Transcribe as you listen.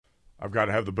I've got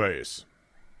to have the bass.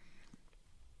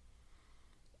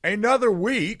 Another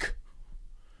week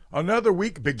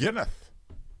beginneth.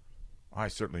 I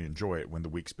certainly enjoy it when the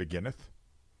weeks beginneth.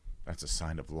 That's a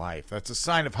sign of life. That's a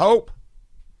sign of hope.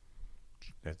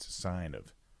 That's a sign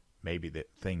of maybe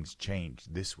that things change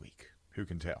this week. Who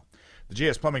can tell?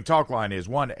 The GS Plumbing Talk line is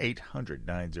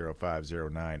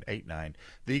 1-800-905-0989.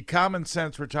 The Common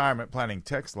Sense Retirement Planning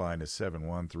text line is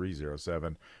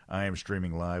 71307. I am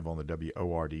streaming live on the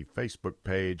WORD Facebook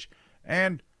page,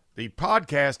 and the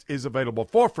podcast is available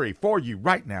for free for you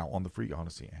right now on the free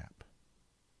Odyssey app.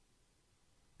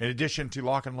 In addition to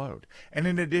Lock and Load, and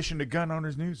in addition to Gun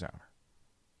Owners News Hour.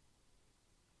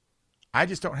 I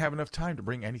just don't have enough time to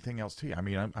bring anything else to you. I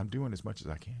mean, I'm doing as much as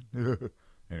I can.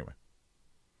 Anyway,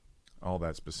 all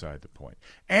that's beside the point.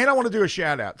 And I want to do a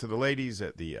shout out to the ladies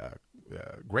at the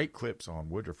Great Clips on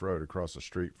Woodruff Road across the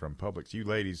street from Publix. You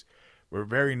ladies were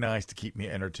very nice to keep me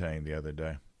entertained the other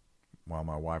day while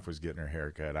my wife was getting her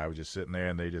haircut. I was just sitting there,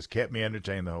 and they just kept me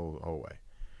entertained the whole way.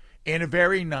 In a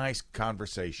very nice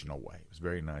conversational way. It was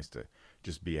very nice to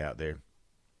just be out there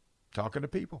talking to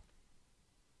people.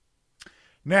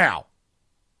 Now,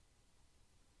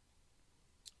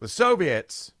 the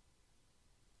Soviets,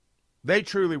 they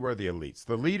truly were the elites.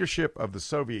 The leadership of the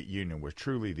Soviet Union was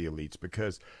truly the elites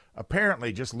because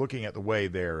apparently just looking at the way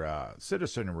their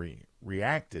citizenry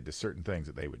reacted to certain things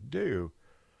that they would do,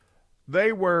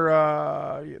 they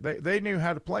were they knew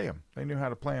how to play them. They knew how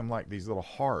to play them like these little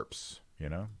harps, you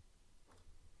know.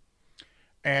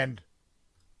 And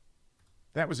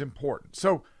that was important.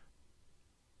 So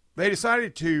they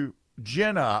decided to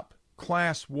gin up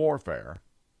class warfare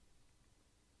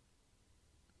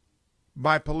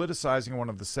by politicizing one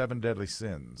of the 7 deadly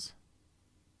sins,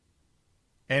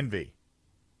 envy.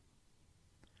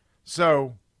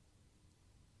 So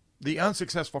the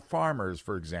unsuccessful farmers,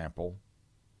 for example,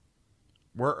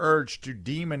 were urged to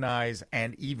demonize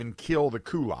and even kill the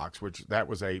kulaks, which that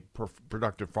was a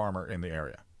productive farmer in the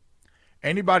area.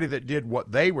 Anybody that did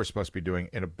what they were supposed to be doing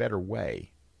in a better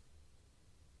way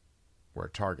were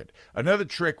a target. Another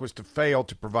trick was to fail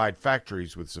to provide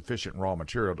factories with sufficient raw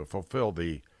material to fulfill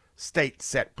the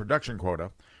state-set production quota,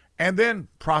 and then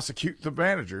prosecute the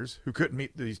managers who couldn't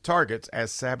meet these targets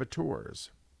as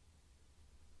saboteurs.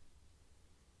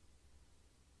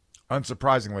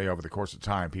 Unsurprisingly, over the course of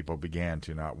time, people began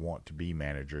to not want to be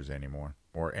managers anymore,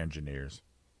 or engineers.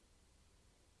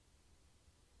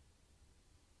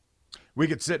 We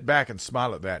could sit back and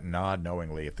smile at that and nod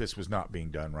knowingly if this was not being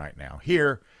done right now,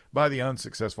 here by the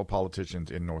unsuccessful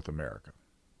politicians in North America.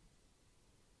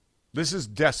 This is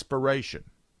desperation.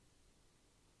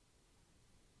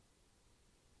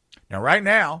 Now, right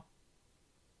now,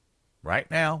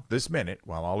 this minute,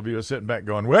 while all of you are sitting back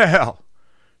going, well,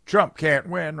 Trump can't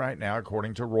win right now,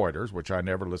 according to Reuters, which I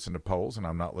never listen to polls, and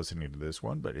I'm not listening to this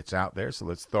one, but it's out there, so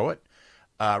let's throw it.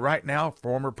 Right now,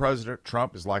 former President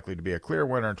Trump is likely to be a clear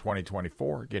winner in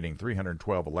 2024, getting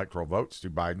 312 electoral votes to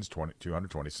Biden's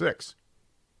 226.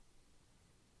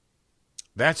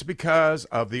 That's because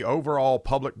of the overall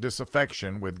public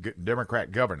disaffection with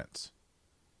Democrat governance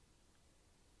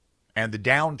and the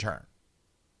downturn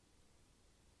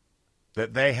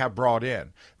that they have brought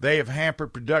in. They have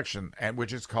hampered production, and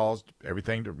which has caused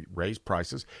everything to raise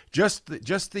prices. Just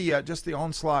the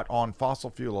onslaught on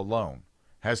fossil fuel alone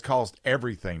has caused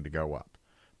everything to go up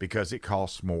because it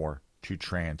costs more to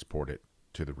transport it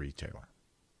to the retailer.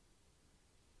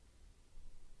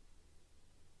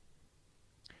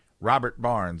 Robert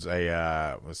Barnes,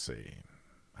 I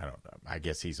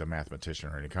guess he's a mathematician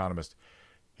or an economist.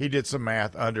 He did some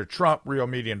math. Under Trump, real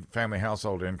median family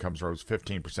household incomes rose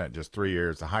 15% in just 3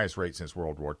 years, the highest rate since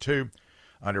World War II.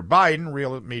 Under Biden,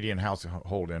 real median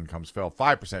household incomes fell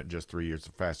 5% in just 3 years,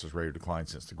 the fastest rate of decline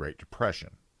since the Great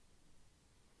Depression.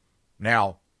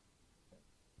 Now,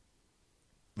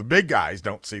 the big guys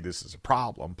don't see this as a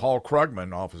problem. Paul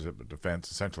Krugman, Office of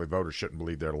Defense, essentially voters shouldn't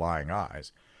believe their lying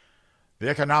eyes. The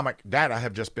economic data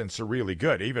have just been surreally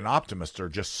good. Even optimists are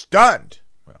just stunned.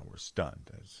 Well, we're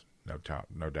stunned. There's no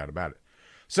doubt about it.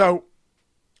 So,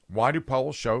 why do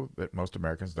polls show that most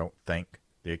Americans don't think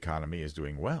the economy is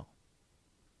doing well?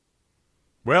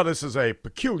 Well, this is a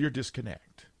peculiar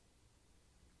disconnect.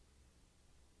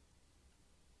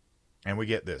 And we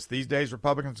get this. These days,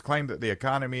 Republicans claim that the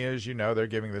economy is, they're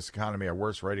giving this economy a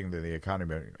worse rating than the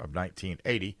economy of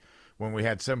 1980, when we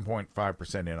had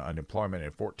 7.5% in unemployment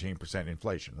and 14%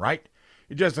 inflation, right?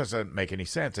 It just doesn't make any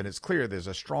sense, and it's clear there's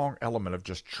a strong element of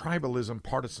just tribalism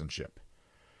partisanship.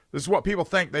 This is what people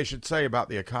think they should say about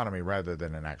the economy rather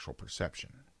than an actual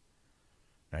perception.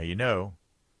 Now, you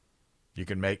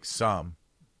can make some.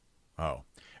 Oh.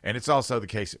 And it's also the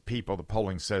case that the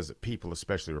polling says that people,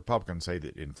 especially Republicans, say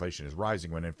that inflation is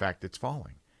rising when in fact it's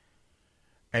falling.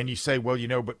 And you say, well,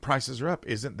 but prices are up.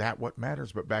 Isn't that what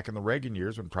matters? But back in the Reagan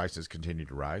years when prices continued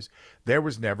to rise, there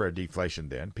was never a deflation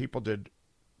then. People did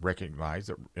recognize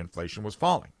that inflation was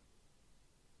falling.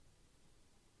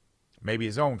 Maybe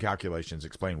his own calculations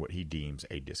explain what he deems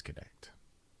a disconnect.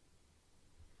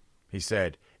 He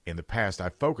said, in the past, I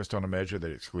focused on a measure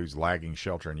that excludes lagging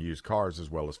shelter and used cars as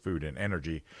well as food and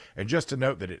energy. And just to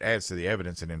note that it adds to the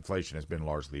evidence that inflation has been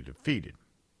largely defeated.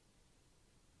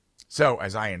 So,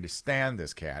 as I understand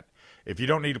this, Cat, if you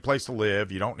don't need a place to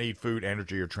live, you don't need food,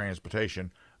 energy, or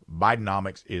transportation,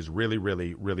 Bidenomics is really,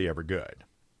 really, really ever good.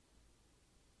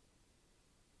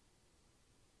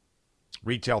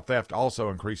 Retail theft also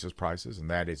increases prices, and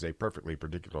that is a perfectly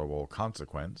predictable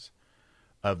consequence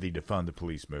of the defund the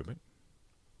police movement.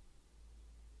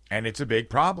 And it's a big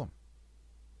problem.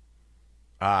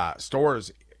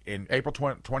 Stores in April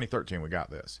 2013, we got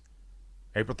this.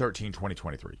 April 13,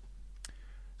 2023.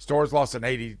 Stores lost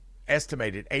an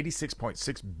estimated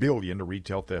 $86.6 billion to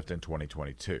retail theft in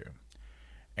 2022,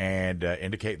 and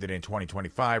indicate that in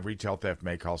 2025, retail theft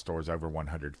may cost stores over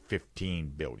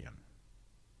 $115 billion.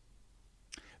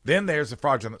 Then there's the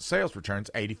fraudulent sales returns,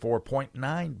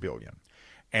 $84.9 billion.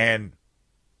 And,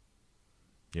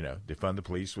 defund the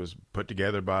police was put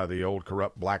together by the old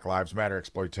corrupt Black Lives Matter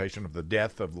exploitation of the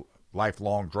death of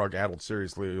lifelong drug-addled,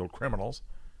 seriously ill criminals.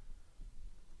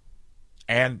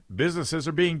 And businesses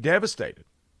are being devastated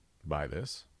by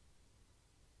this.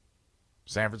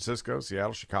 San Francisco,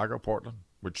 Seattle, Chicago, Portland,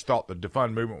 which thought the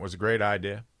defund movement was a great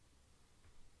idea.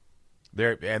 They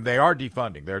are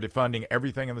defunding. They're defunding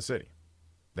everything in the city.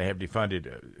 They have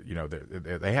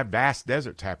defunded, they have vast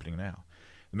deserts happening now.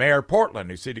 The mayor of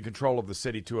Portland, who ceded control of the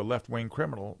city to a left-wing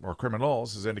criminal or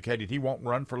criminals, has indicated he won't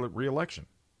run for re-election.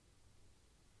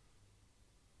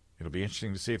 It'll be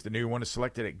interesting to see if the new one is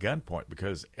selected at gunpoint,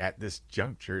 because at this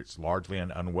juncture, it's largely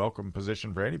an unwelcome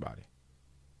position for anybody.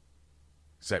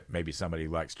 Except maybe somebody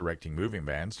who likes directing moving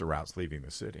vans to routes leaving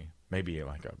the city. Maybe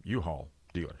like a U-Haul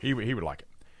dealer. He would like it.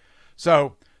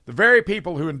 So, the very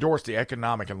people who endorse the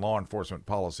economic and law enforcement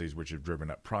policies which have driven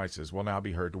up prices will now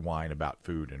be heard to whine about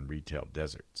food and retail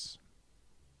deserts.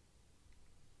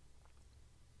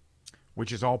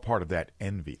 Which is all part of that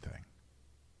envy thing.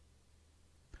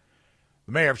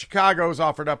 The mayor of Chicago has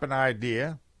offered up an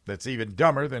idea that's even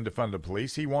dumber than defund the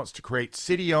police. He wants to create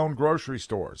city-owned grocery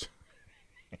stores.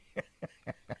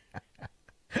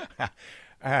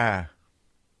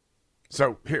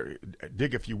 So here,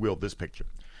 dig if you will this picture.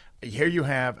 Here you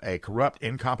have a corrupt,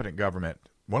 incompetent government,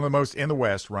 one of the most in the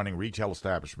West, running retail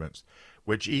establishments,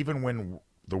 which even when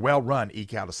the well-run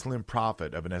eke out a slim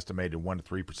profit of an estimated 1%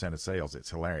 to 3% of sales. It's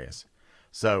hilarious.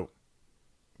 So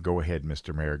go ahead,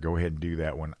 Mr. Mayor. Go ahead and do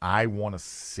that one. I want to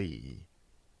see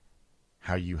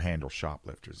how you handle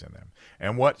shoplifters in them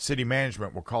and what city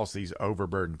management will cost these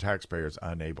overburdened taxpayers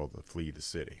unable to flee the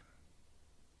city.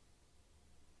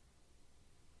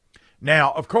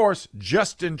 Now, of course,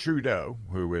 Justin Trudeau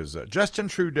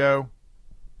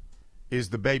is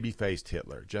the baby-faced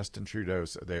Hitler. Justin Trudeau,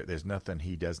 there's nothing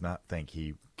he does not think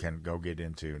he can go get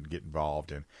into and get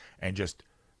involved in and just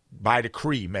by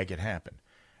decree make it happen.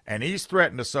 And he's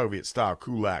threatened a Soviet-style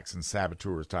kulaks and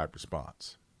saboteurs type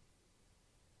response.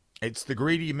 It's the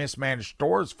greedy, mismanaged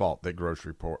stores' fault that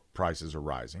grocery prices are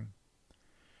rising.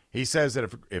 He says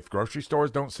that if grocery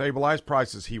stores don't stabilize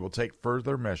prices, he will take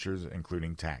further measures,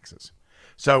 including taxes.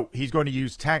 So he's going to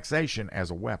use taxation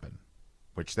as a weapon,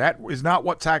 which that is not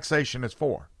what taxation is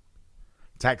for.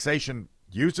 Taxation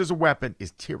used as a weapon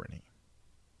is tyranny.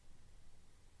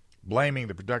 Blaming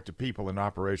the productive people in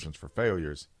operations for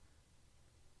failures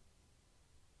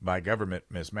by government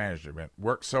mismanagement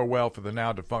worked so well for the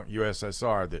now defunct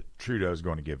USSR that Trudeau's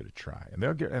going to give it a try, and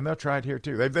they'll try it here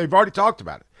too. They've already talked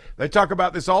about it. They talk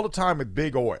about this all the time with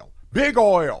big oil, big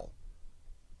oil,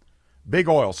 big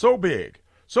oil, so big,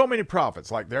 so many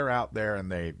profits. Like they're out there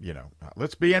and they,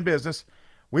 let's be in business.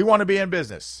 We want to be in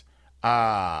business.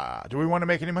 Do we want to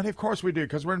make any money? Of course we do,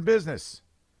 because we're in business.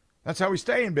 That's how we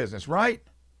stay in business, right?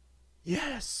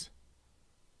 Yes.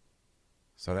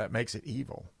 So that makes it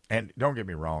evil. And don't get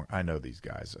me wrong, I know these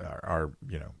guys are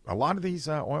a lot of these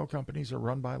oil companies are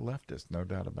run by leftists, no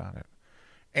doubt about it.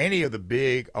 Any of the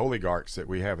big oligarchs that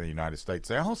we have in the United States,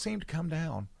 they all seem to come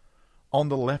down on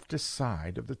the leftist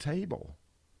side of the table.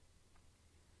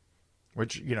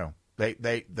 Which,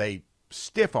 they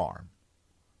stiff arm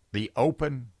the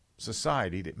open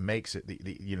society that makes it,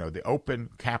 the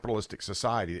open capitalistic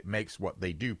society that makes what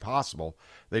they do possible.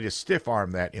 They just stiff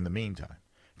arm that in the meantime.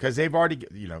 Because they've already,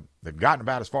 they've gotten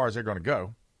about as far as they're going to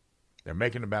go. They're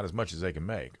making about as much as they can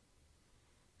make.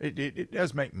 It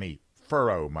does make me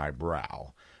furrow my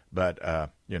brow. But,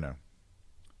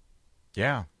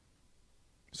 yeah.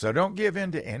 So don't give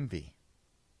in to envy.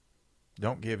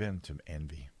 Don't give in to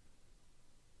envy.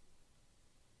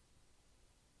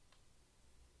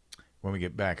 When we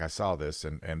get back, I saw this,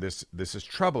 and this is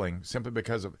troubling simply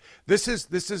because of this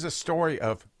is a story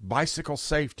of bicycle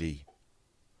safety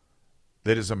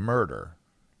that is a murder.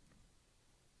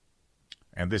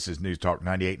 And this is News Talk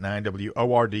 98.9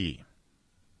 WORD.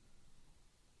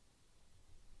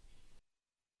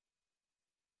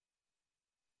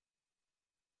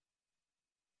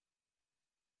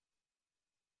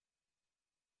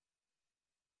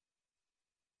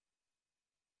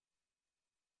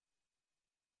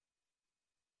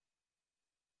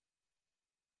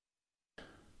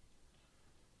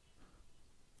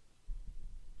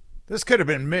 This could have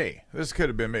been me. This could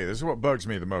have been me. This is what bugs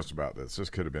me the most about this. This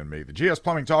could have been me. The GS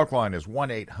Plumbing Talk Line is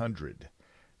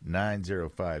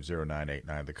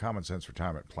 1-800-905-0989. The Common Sense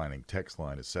Retirement Planning text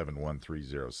line is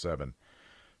 71307.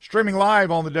 Streaming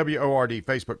live on the WORD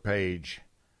Facebook page.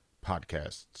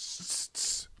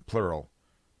 Podcasts, plural,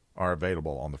 are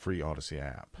available on the free Odyssey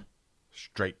app.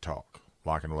 Straight Talk,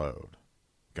 Lock and Load,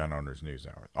 Gun Owners News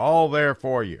Hour. All there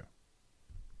for you.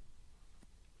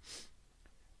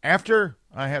 After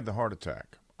I had the heart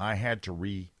attack, I had to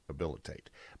rehabilitate.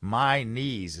 My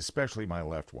knees, especially my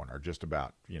left one, are just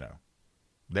about,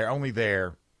 they're only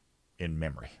there in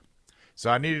memory.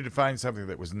 So I needed to find something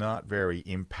that was not very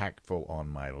impactful on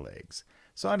my legs.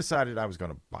 So I decided I was going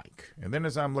to bike. And then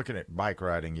as I'm looking at bike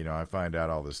riding, I find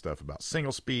out all this stuff about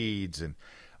single speeds and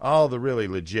all the really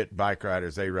legit bike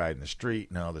riders, they ride in the street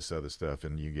and all this other stuff.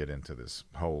 And you get into this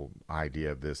whole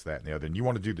idea of this, that, and the other. And you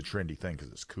want to do the trendy thing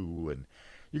because it's cool and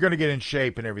you're going to get in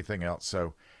shape and everything else.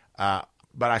 So, but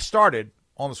I started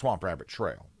on the Swamp Rabbit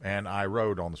Trail, and I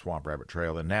rode on the Swamp Rabbit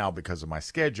Trail. And now, because of my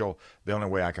schedule, the only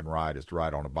way I can ride is to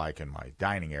ride on a bike in my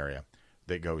dining area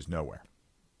that goes nowhere,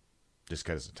 just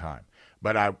because of time.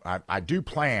 But I do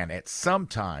plan at some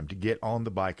time to get on the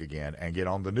bike again and get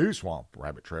on the new Swamp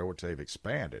Rabbit Trail, which they've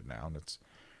expanded now, and it's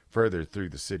further through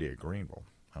the city of Greenville.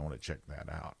 I want to check that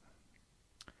out.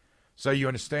 So you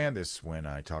understand this when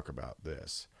I talk about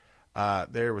this.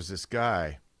 There was this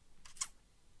guy,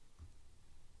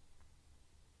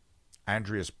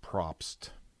 Andreas Probst.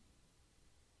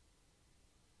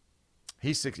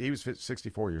 He was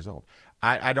 64 years old.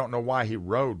 I don't know why he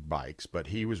rode bikes, but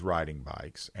he was riding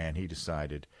bikes, and he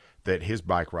decided that his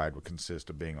bike ride would consist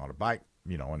of being on a bike,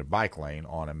 in a bike lane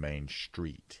on a main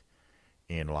street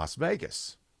in Las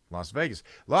Vegas.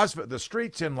 The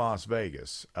streets in Las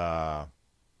Vegas are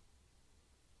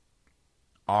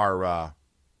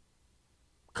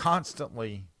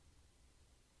constantly,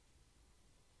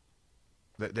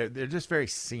 they're just very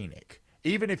scenic.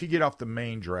 Even if you get off the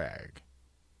main drag.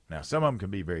 Now, some of them can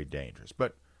be very dangerous.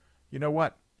 But you know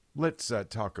what? Let's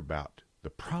talk about the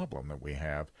problem that we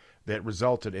have that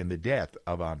resulted in the death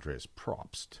of Andreas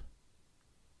Probst.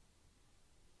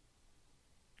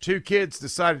 2 kids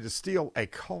decided to steal a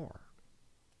car.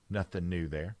 Nothing new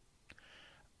there.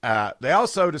 They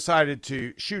also decided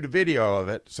to shoot a video of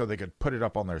it so they could put it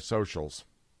up on their socials.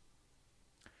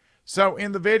 So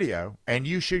in the video, and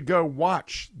you should go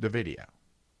watch the video.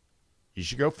 You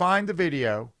should go find the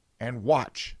video and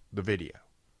watch the video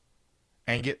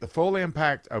and get the full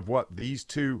impact of what these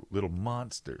 2 little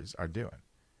monsters are doing.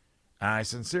 I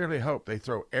sincerely hope they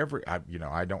throw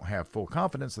I don't have full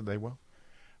confidence that they will,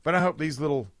 but I hope these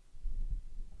little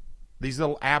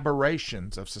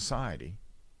aberrations of society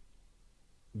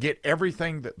get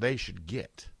everything that they should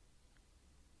get.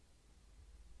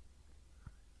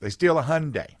 They steal a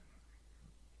Hyundai,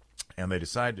 and they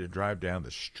decide to drive down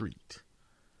the street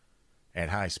at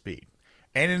high speed.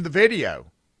 And in the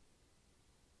video,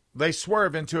 they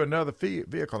swerve into another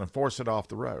vehicle and force it off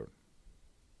the road.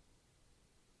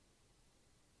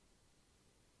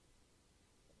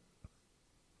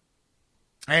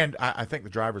 And I think the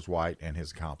driver's white and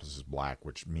his accomplice is black,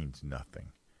 which means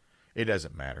nothing. It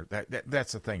doesn't matter.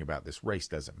 That's the thing about this. Race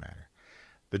doesn't matter.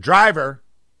 The driver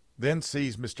then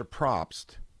sees Mr.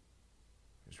 Probst.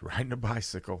 He's riding a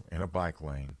bicycle in a bike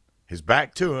lane. His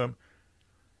back to him,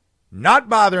 not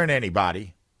bothering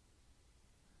anybody.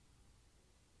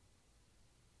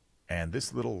 And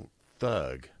this little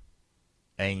thug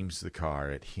aims the car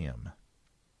at him.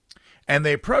 And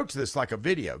they approach this like a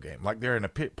video game, like they're in a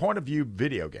point of view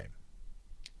video game.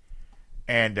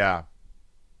 And the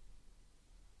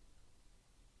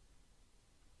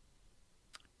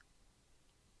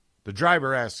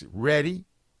driver asks, "Ready?"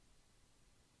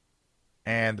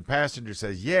 And the passenger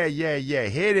says, yeah,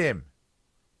 hit him.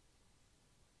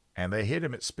 And they hit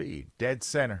him at speed, dead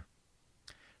center.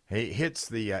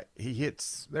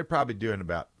 They're probably doing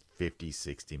about 50,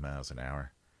 60 miles an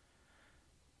hour.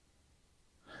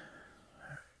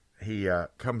 He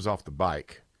comes off the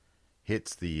bike,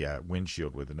 hits the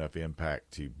windshield with enough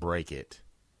impact to break it,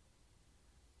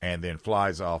 and then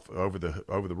flies off over the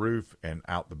roof and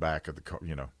out the back of the car,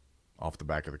 off the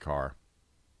back of the car.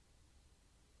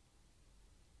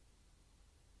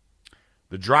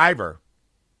 The driver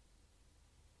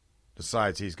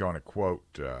decides he's going to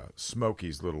quote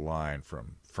Smokey's little line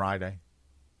from Friday,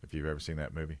 if you've ever seen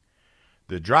that movie.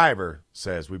 The driver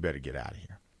says, "We better get out of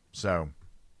here." So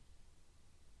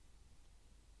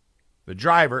the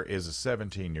driver is a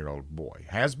 17-year-old boy,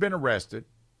 has been arrested,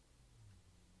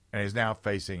 and is now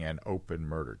facing an open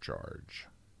murder charge.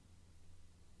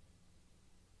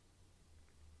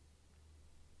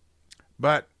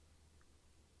 But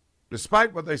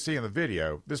despite what they see in the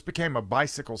video, this became a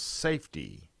bicycle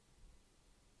safety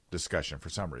discussion for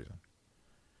some reason.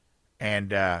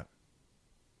 And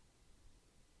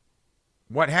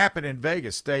what happened in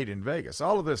Vegas stayed in Vegas.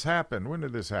 All of this happened. When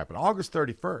did this happen? August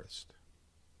 31st.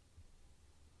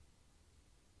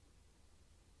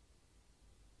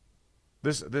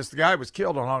 This guy was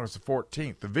killed on August the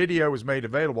 14th. The video was made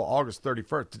available August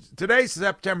 31st. Today's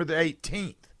September the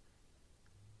 18th.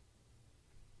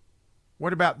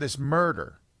 What about this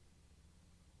murder?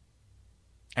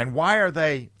 And why are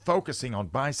they focusing on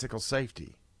bicycle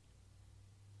safety?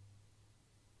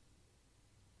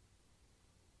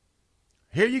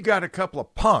 Here you got a couple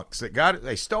of punks that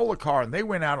they stole a car and they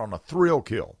went out on a thrill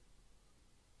kill.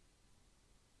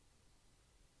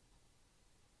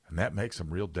 And that makes them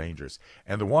real dangerous.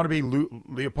 And the wannabe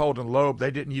Leopold and Loeb,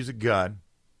 they didn't use a gun.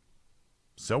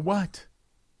 So what?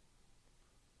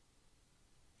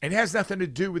 It has nothing to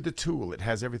do with the tool. It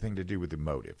has everything to do with the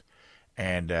motive.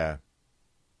 And now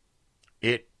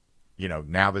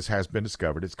this has been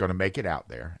discovered. It's going to make it out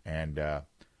there. And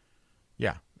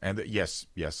yeah. And this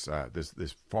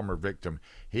former victim,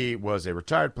 he was a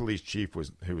retired police chief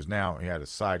who had a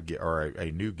side gig or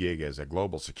a new gig as a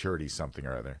global security something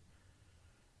or other.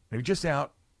 And he was just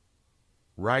out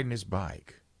riding his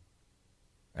bike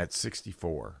at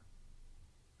 64,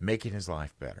 making his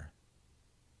life better.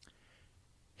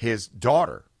 His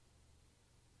daughter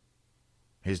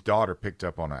picked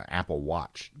up on an Apple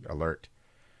Watch alert.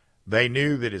 They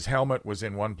knew that his helmet was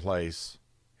in one place,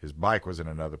 his bike was in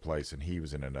another place, and he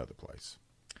was in another place.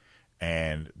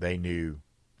 And they knew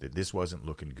that this wasn't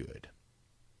looking good.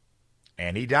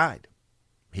 And he died.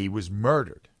 He was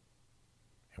murdered.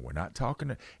 And we're not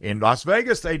talking in Las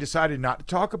Vegas. They decided not to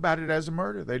talk about it as a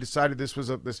murder. They decided this was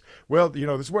this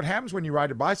is what happens when you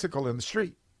ride a bicycle in the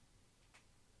street.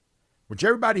 Which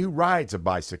everybody who rides a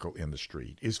bicycle in the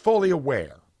street is fully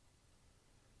aware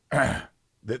that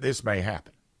this may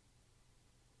happen.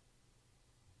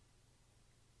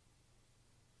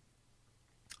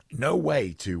 No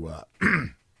way to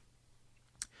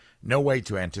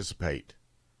anticipate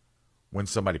when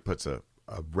somebody puts a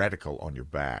reticle on your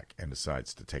back and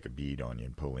decides to take a bead on you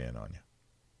and pull in on you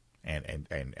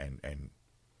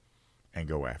and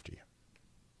go after you.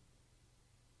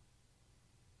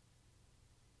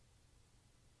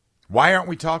 Why aren't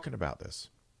we talking about this?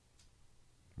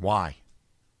 Why?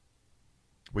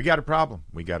 We got a problem.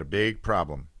 We got a big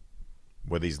problem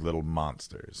with these little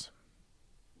monsters.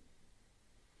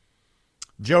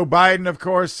 Joe Biden, of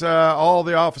course, all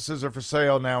the offices are for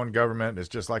sale now in government. It's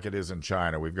just like it is in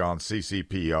China. We've gone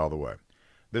CCP all the way.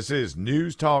 This is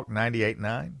News Talk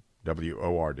 98.9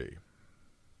 WORD.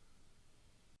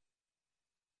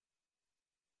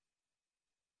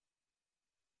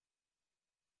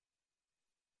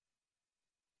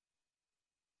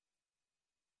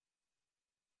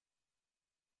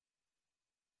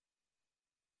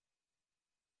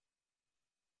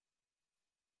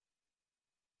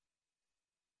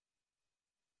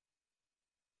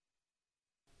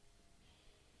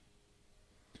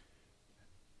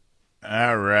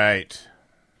 All right.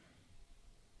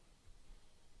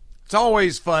 It's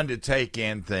always fun to take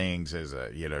in things as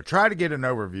try to get an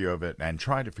overview of it and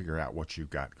try to figure out what you've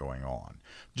got going on.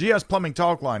 GS Plumbing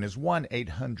Talk Line is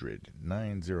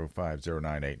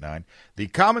 1-800-905-0989. The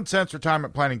Common Sense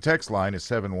Retirement Planning text line is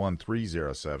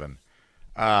 71307.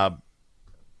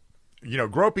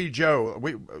 Gropey Joe,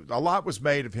 a lot was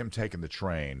made of him taking the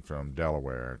train from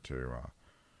Delaware to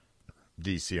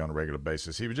D.C. on a regular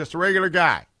basis. He was just a regular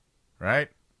guy. Right?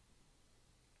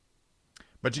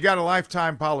 But you got a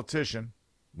lifetime politician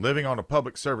living on a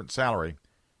public servant salary.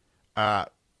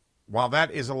 While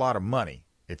that is a lot of money,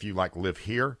 if you live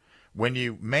here, when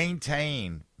you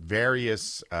maintain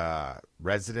various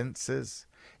residences,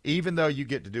 even though you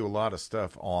get to do a lot of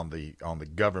stuff on the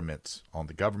government's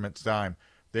dime,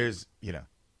 there's, you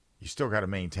still got to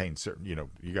maintain certain,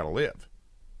 you got to live.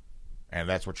 And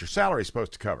that's what your salary is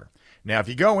supposed to cover. Now, if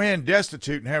you go in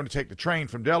destitute and having to take the train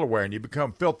from Delaware and you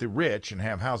become filthy rich and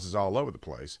have houses all over the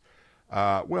place,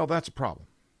 well, that's a problem.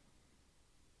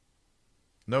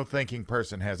 No thinking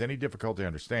person has any difficulty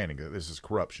understanding that this is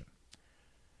corruption.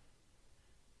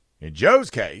 In Joe's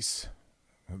case,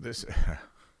 this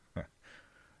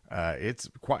it's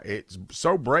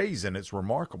so brazen, it's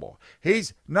remarkable.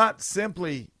 He's not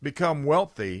simply become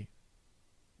wealthy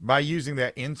by using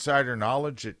that insider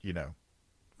knowledge that,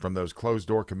 from those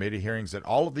closed-door committee hearings that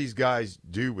all of these guys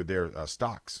do with their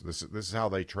stocks. This is how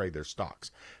they trade their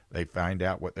stocks. They find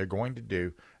out what they're going to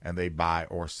do, and they buy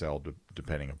or sell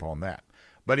depending upon that.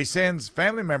 But he sends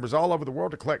family members all over the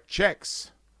world to collect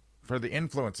checks for the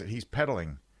influence that he's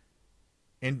peddling,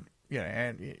 and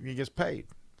he gets paid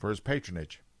for his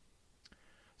patronage.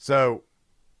 So,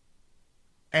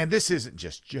 and this isn't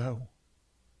just Joe.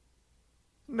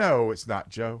 No, it's not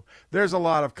Joe. There's a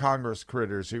lot of Congress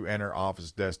critters who enter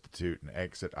office destitute and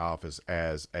exit office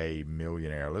as a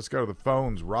millionaire. Let's go to the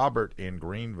phones. Robert in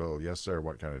Greenville. Yes, sir.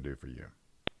 What can I do for you?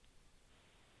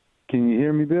 Can you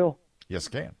hear me, Bill? Yes,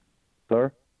 I can.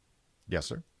 Sir? Yes,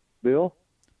 sir. Bill?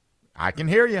 I can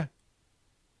hear you.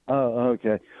 Oh,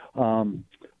 okay.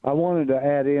 I wanted to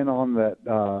add in on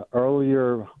that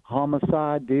earlier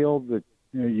homicide deal that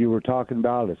you were talking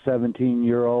about, a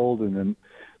 17-year-old and then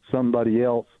somebody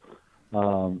else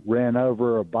ran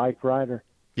over a bike rider.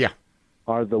 Yeah.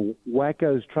 Are the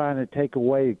wackos trying to take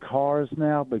away cars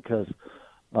now because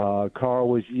a car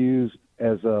was used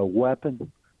as a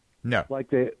weapon? No. Like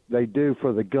they do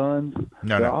for the guns?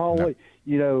 No.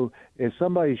 If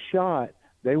somebody's shot,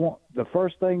 the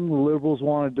first thing the liberals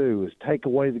want to do is take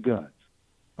away the guns.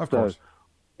 Of course.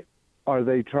 Are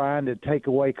they trying to take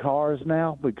away cars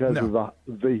now because of the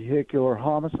vehicular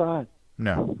homicide?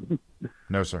 No.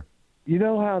 No, sir. You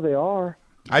know how they are.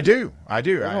 I do. I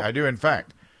do. In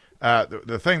fact,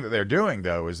 the thing that they're doing,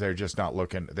 though, is they're just not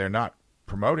they're not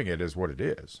promoting it as what it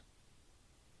is.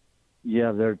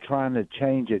 Yeah, they're trying to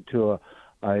change it to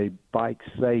a bike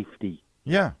safety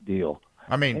deal.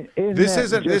 I mean, this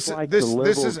isn't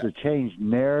to change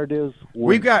narratives.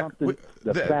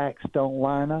 The facts don't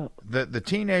line up. The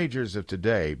teenagers of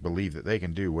today believe that they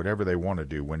can do whatever they want to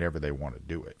do whenever they want to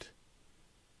do it.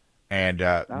 And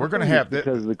we're going to have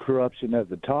because of the corruption at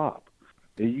the top.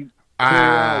 You clear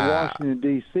out Washington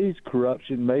D.C.'s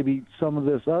corruption, maybe some of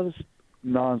this other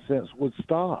nonsense would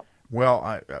stop.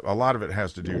 Well, a lot of it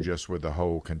has to do just with the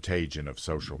whole contagion of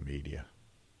social media.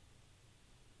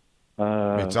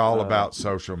 It's all about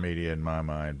social media in my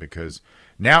mind, because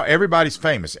now everybody's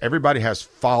famous. Everybody has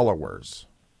followers,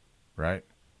 right?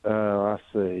 I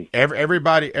see.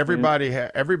 Everybody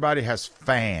has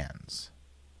fans,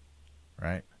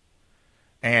 right?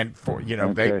 And for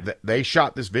they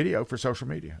shot this video for social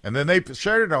media, and then they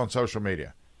shared it on social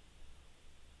media.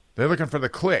 They're looking for the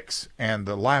clicks and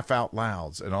the laugh out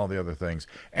louds and all the other things.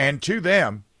 And to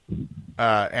them,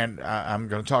 I'm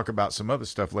going to talk about some other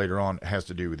stuff later on that has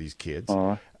to do with these kids.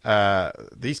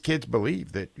 These kids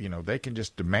believe that they can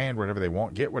just demand whatever they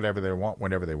want, get whatever they want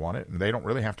whenever they want it, and they don't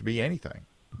really have to be anything.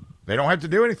 They don't have to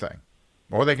do anything,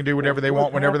 or they can do whatever they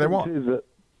want whenever they want.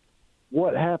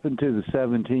 What happened to the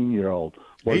 17-year-old?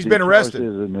 He's been arrested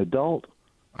as an adult.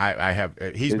 I have.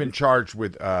 He's been charged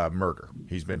with murder.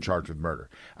 He's been charged with murder.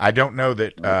 I don't know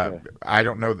that. I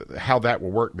don't know how that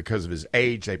will work because of his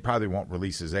age. They probably won't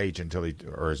release his age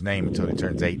or his name until he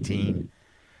turns 18.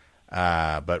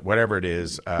 But whatever it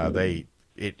is,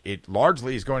 it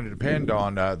largely is going to depend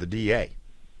on the DA,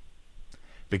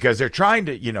 because they're trying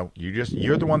to.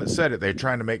 You're the one that said it. They're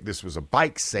trying to make this was a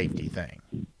bike safety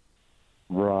thing.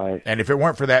 Right. And if it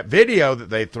weren't for that video that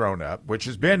they've thrown up, which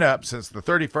has been up since the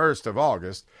 31st of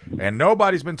August, and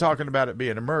nobody's been talking about it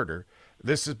being a murder,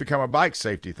 this has become a bike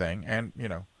safety thing. And,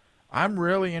 I'm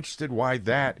really interested why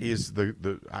that is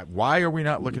why are we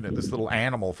not looking at this little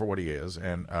animal for what he is?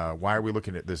 And why are we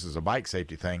looking at this as a bike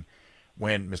safety thing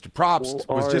when Mr. Probst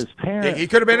was just, he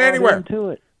could have been anywhere. Into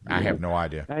it. I have no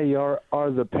idea. Hey, are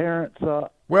the parents?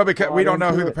 Well, because we don't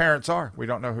know who the parents are. We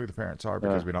don't know who the parents are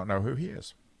because we don't know who he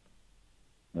is.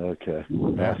 Okay, I see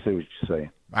what you're saying.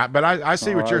 But I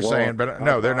see what you're saying. But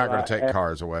no, they're not going to take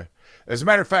cars away. As a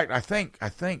matter of fact, I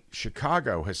think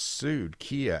Chicago has sued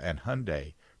Kia and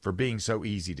Hyundai for being so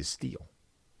easy to steal.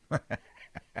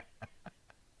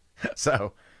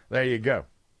 So there you go.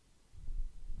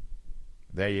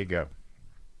 There you go.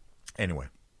 Anyway,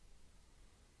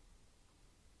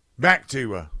 back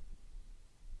to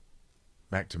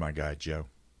my guy Joe.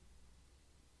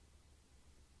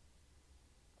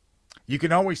 You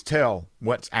can always tell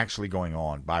what's actually going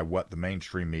on by what the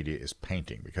mainstream media is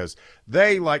painting, because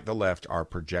they, like the left, are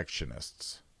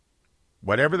projectionists.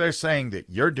 Whatever they're saying that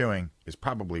you're doing is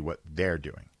probably what they're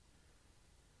doing.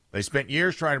 They spent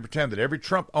years trying to pretend that every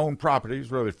Trump-owned property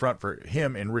was really front for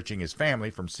him enriching his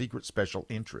family from secret special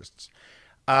interests.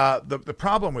 The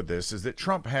problem with this is that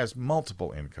Trump has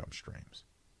multiple income streams.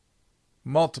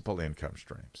 Multiple income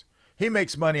streams. He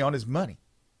makes money on his money.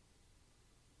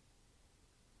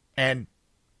 And,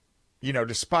 you know,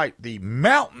 despite the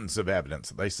mountains of evidence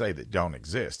that they say that don't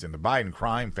exist in the Biden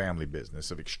crime family business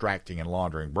of extracting and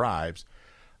laundering bribes,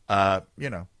 you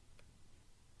know,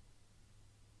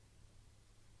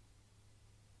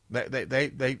 they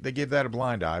give that a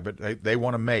blind eye, but they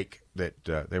want to make that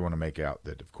they want to make out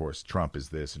that, of course, Trump is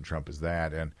this and Trump is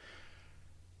that, and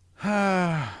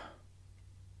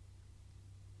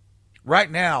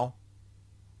right now,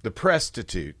 the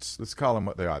prostitutes, let's call them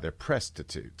what they are, they're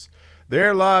prostitutes.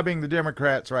 They're lobbying the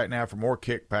Democrats right now for more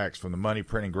kickbacks from the money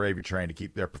printing gravy train to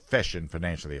keep their profession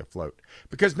financially afloat.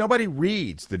 Because nobody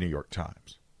reads the New York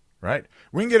Times, right?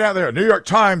 We can get out there. New York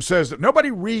Times says that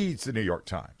nobody reads the New York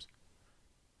Times.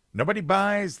 Nobody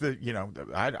buys the, you know,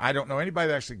 I don't know anybody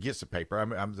that actually gets the paper.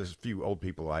 There's a few old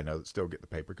people I know that still get the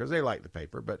paper because they like the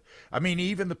paper. But, I mean,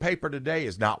 even the paper today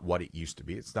is not what it used to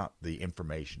be. It's not the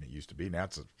information it used to be. Now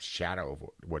it's a shadow of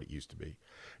what it used to be.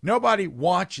 Nobody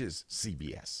watches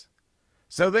CBS.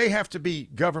 So they have to be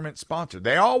government sponsored.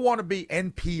 They all want to be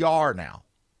NPR now.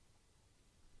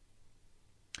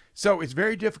 So it's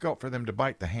very difficult for them to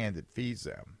bite the hand that feeds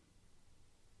them.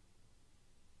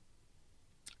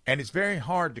 And it's very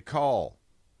hard to call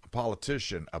a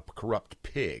politician a corrupt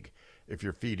pig if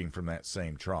you're feeding from that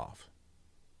same trough.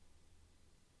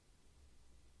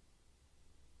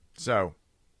 So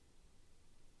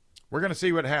we're going to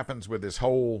see what happens with this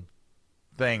whole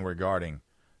thing regarding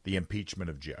the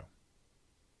impeachment of Joe.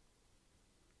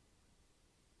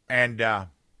 And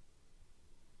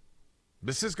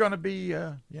this is going to be,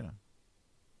 you know,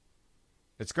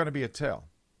 it's going to be a tell.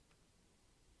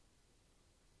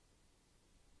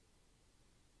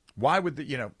 Why would the,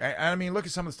 you know, I mean, look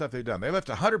at some of the stuff they've done. They left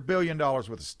 $100 billion worth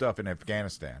of stuff in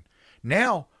Afghanistan.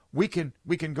 Now we can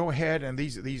go ahead, and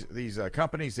these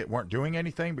companies that weren't doing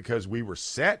anything because we were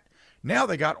set, now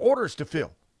they got orders to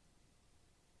fill.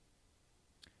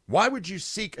 Why would you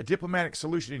seek a diplomatic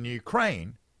solution in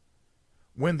Ukraine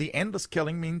when the endless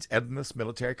killing means endless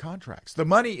military contracts? The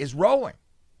money is rolling.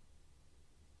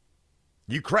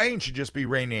 Ukraine should just be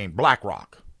renamed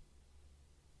BlackRock.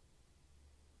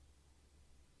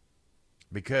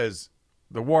 Because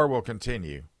the war will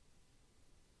continue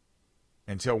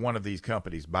until one of these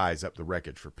companies buys up the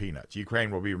wreckage for peanuts.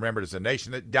 Ukraine will be remembered as a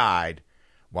nation that died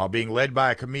while being led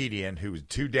by a comedian who was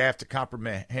too daft to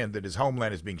comprehend that his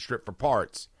homeland is being stripped for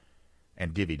parts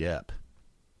and divvied up.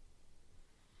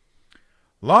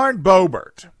 Lauren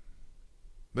Boebert.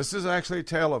 This is actually a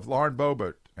tale of Lauren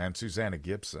Boebert and Susanna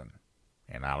Gibson,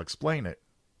 and I'll explain it.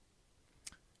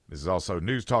 This is also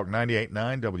News Talk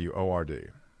 98.9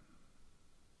 WORD.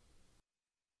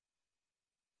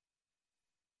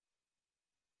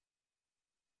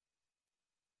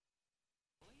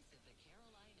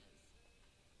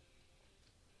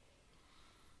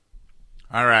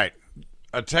 All right.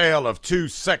 A tale of two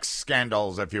sex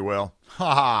scandals, if you will.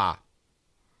 Ha ha.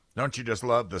 Don't you just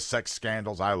love the sex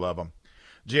scandals? I love them.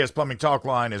 GS Plumbing Talk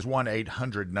line is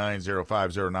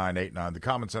 1-800-905-0989. The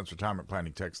Common Sense Retirement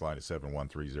Planning text line is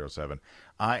 71307.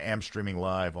 I am streaming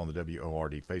live on the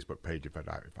WORD Facebook page if I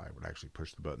would actually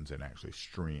push the buttons and actually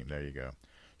stream. There you go.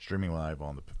 Streaming live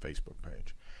on the Facebook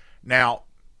page. Now,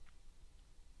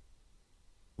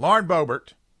 Lauren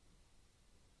Boebert.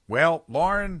 Well,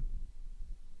 Lauren,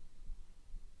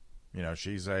 you know,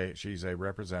 she's a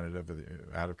representative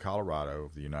out of Colorado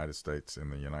of the United States in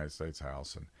the United States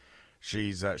House, and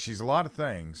she's a lot of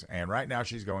things. And right now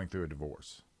she's going through a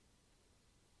divorce,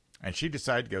 and she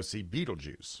decided to go see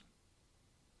Beetlejuice.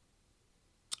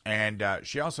 And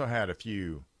she also had a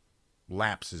few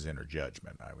lapses in her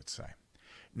judgment, I would say.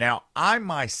 Now, I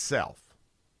myself,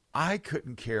 I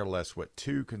couldn't care less what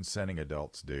two consenting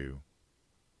adults do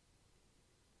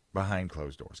behind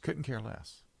closed doors. Couldn't care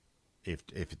less. If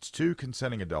it's two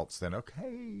consenting adults, then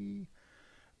okay.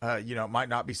 You know, it might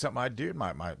not be something I'd do. It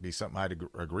might be something I'd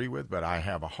agree with, but I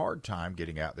have a hard time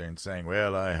getting out there and saying,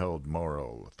 well, I hold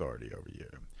moral authority over you.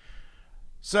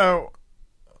 So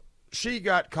she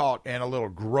got caught in a little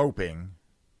groping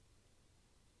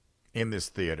in this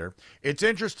theater. It's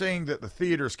interesting that the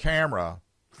theater's camera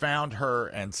found her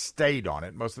and stayed on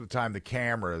it. Most of the time the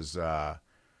cameras, you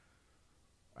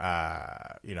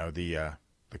know, the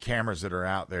cameras that are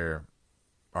out there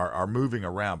are moving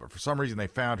around, but for some reason they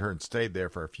found her and stayed there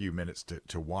for a few minutes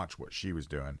to watch what she was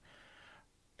doing.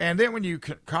 And then when you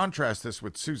contrast this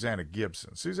with Susanna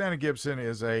Gibson, Susanna Gibson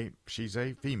she's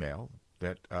a female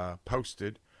that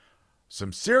posted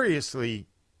some seriously,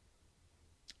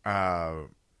 how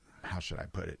should I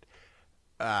put it,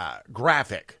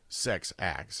 graphic sex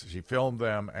acts. She filmed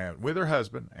them with her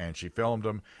husband, and she filmed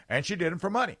them, and she did them for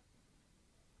money.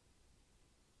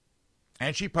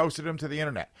 And she posted them to the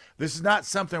internet. This is not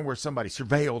something where somebody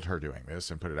surveilled her doing this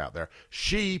and put it out there.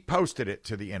 She posted it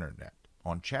to the internet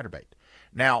on Chatterbait.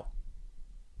 Now,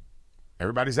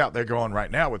 everybody's out there going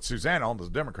right now with Susanna on the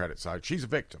Democratic side. She's a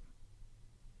victim.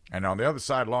 And on the other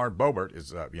side, Lauren Boebert is,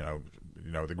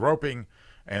 the groping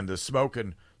and the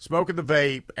smoking the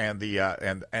vape and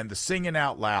the singing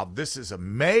out loud. This is a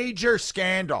major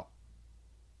scandal.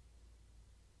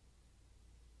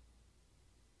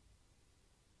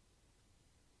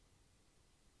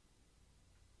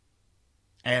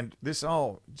 And this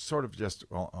all sort of just,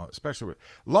 especially with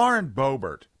Lauren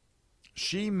Boebert,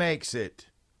 she makes it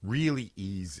really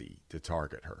easy to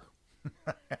target her.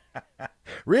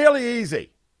 Really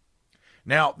easy.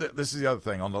 Now, this is the other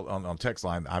thing on text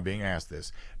line. I'm being asked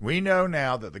this. We know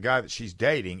now that the guy that she's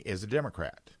dating is a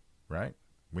Democrat, right?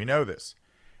 We know this.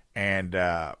 And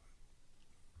I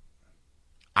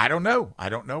don't know. I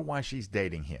don't know why she's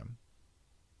dating him.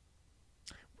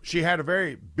 She had a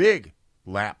very big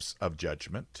lapse of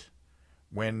judgment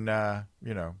when,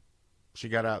 she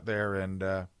got out there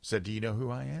and said, "Do you know who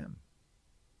I am?"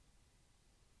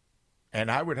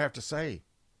 And I would have to say,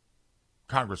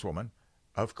 Congresswoman,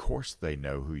 of course they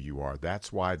know who you are.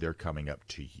 That's why they're coming up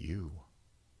to you.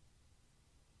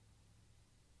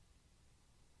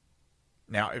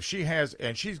 Now, if she has,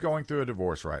 and she's going through a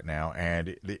divorce right now,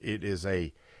 and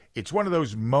it's one of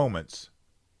those moments,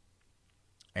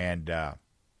 and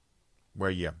where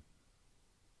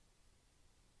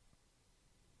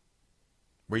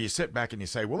you sit back and you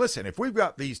say, well, listen, if we've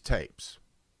got these tapes,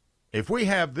 if we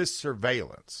have this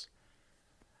surveillance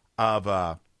of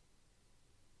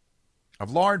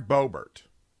Lauren Boebert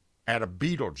at a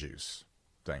Beetlejuice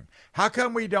thing, how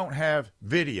come we don't have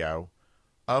video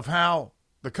of how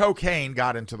the cocaine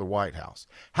got into the White House?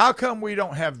 How come we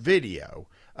don't have video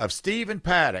of Stephen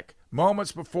Paddock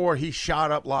moments before he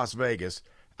shot up Las Vegas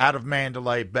out of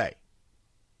Mandalay Bay?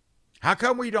 How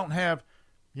come we don't have,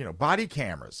 body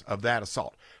cameras of that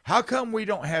assault? How come we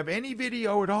don't have any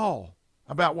video at all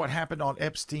about what happened on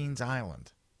Epstein's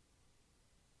Island?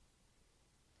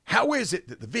 How is it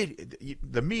that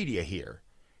the media here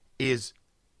is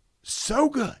so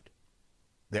good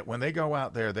that when they go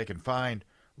out there, they can find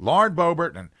Lauren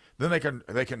Boebert, and then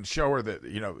they can show her that,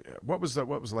 what was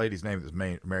the lady's name that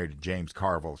was married to James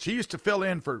Carville? She used to fill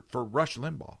in for Rush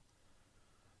Limbaugh.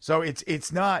 So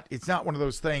it's not one of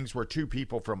those things where two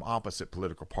people from opposite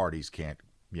political parties can't,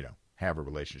 have a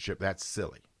relationship. That's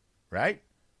silly, right?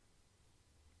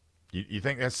 You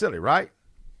think that's silly, right?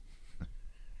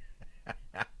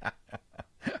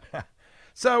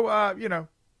 So,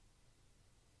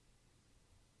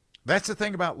 that's the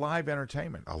thing about live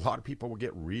entertainment. A lot of people will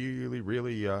get really,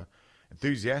 really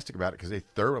enthusiastic about it because they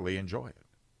thoroughly enjoy it.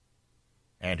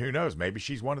 And who knows, maybe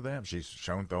she's one of them. She's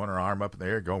shown throwing her arm up in the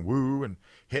air, going woo, and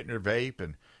hitting her vape,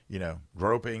 and,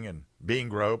 groping and being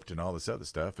groped and all this other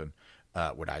stuff. And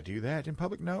would I do that in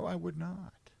public? No, I would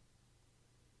not.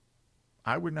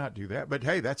 I would not do that. But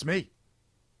hey, that's me.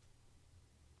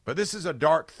 But this is a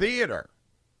dark theater.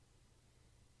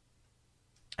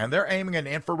 And they're aiming an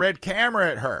infrared camera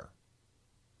at her.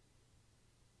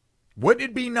 Wouldn't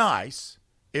it be nice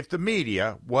if the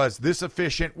media was this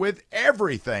efficient with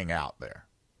everything out there?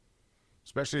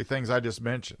 Especially things I just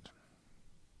mentioned.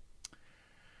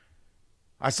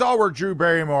 I saw where Drew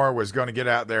Barrymore was going to get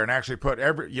out there and actually put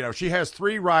she has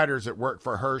 3 writers that work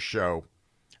for her show.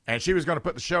 And she was going to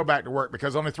put the show back to work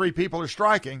because only 3 people are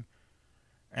striking.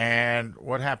 And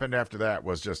what happened after that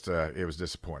was just, it was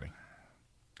disappointing.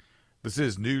 This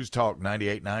is News Talk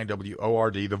 98.9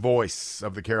 WORD, the voice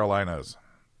of the Carolinas.